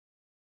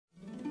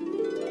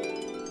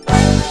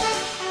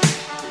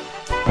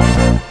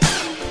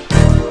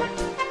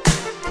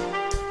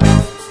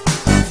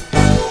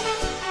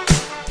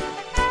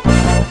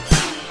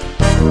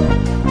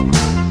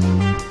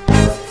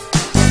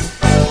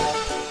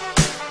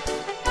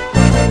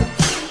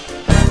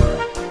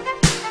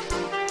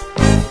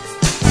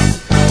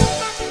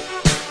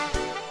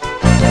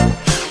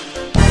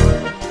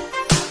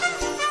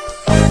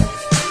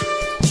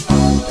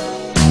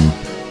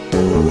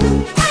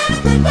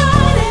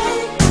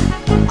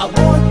I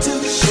want to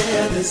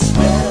share this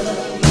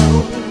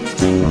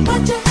melody,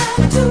 but you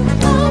have to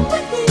come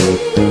with me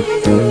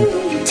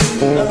to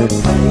a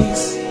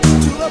place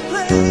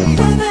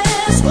where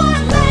there's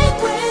one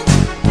language,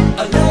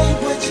 a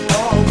language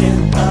all can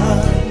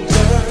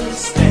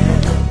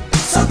understand.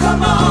 so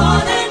come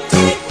on and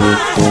take my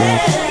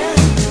hand,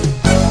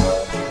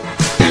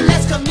 And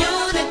let's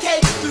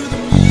communicate through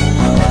the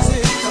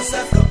music, 'cause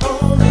that's the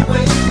only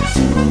way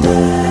to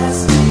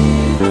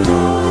lasting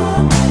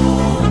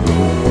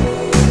harmony.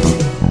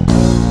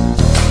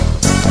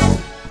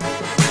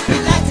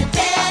 We'd like to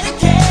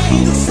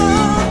dedicate the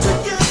song to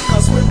you,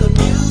 'cause when the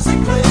music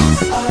plays,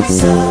 our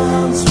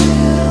sounds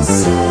will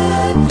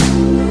set you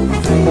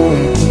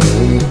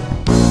free.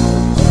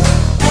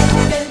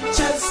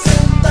 Adventures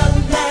in the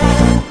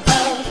land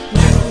of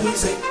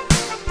music.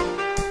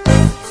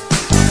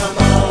 Come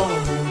on,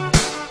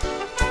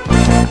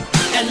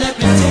 and let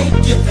me take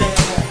you there.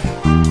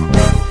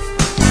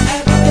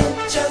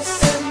 Adventures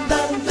in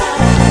the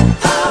land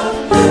of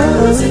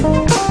music.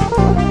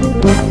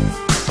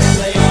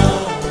 Play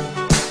on,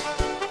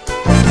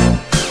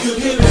 you'll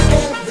hear it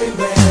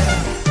everywhere.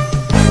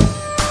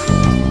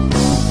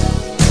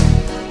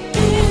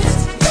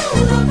 it's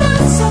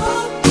universal.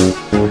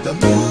 The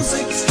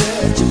music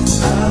stretches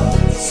out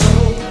so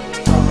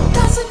far.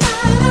 Doesn't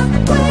matter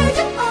where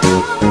you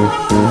are,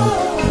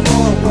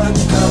 Or what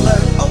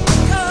color, oh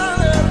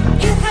color,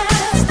 it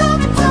has the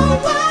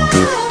power.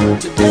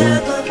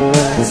 together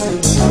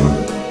lasting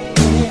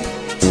unity.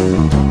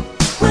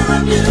 We're a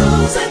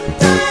music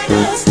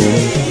dynasty.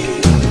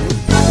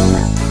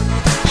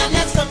 And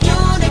let's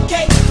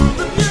communicate through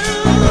the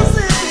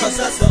music, 'cause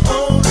that's the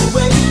only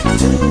way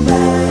to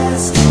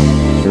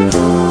lasting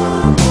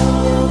harmony.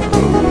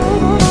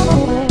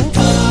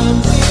 Come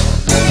with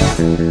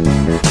me,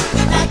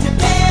 we'd like to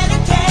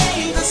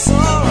dedicate the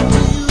song to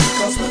you,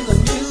 'cause when the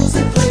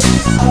music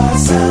plays, our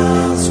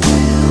sounds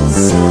will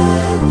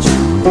set you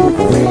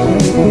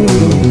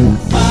free.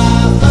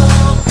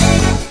 Follow me.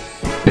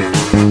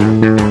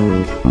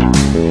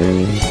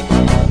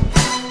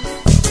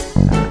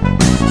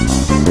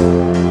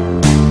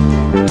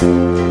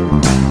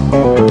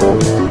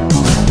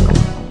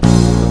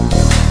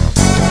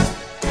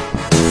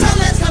 So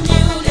let's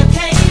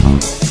communicate,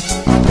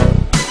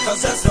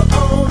 'cause that's the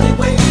only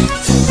way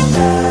to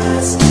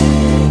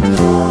lasting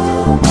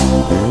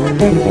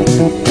harmony.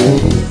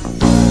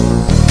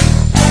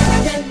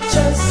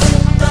 Adventures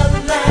in the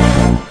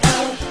land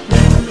of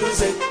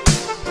music.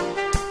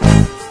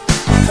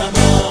 Come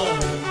on,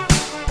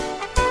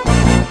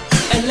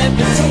 and let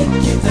me take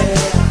you there.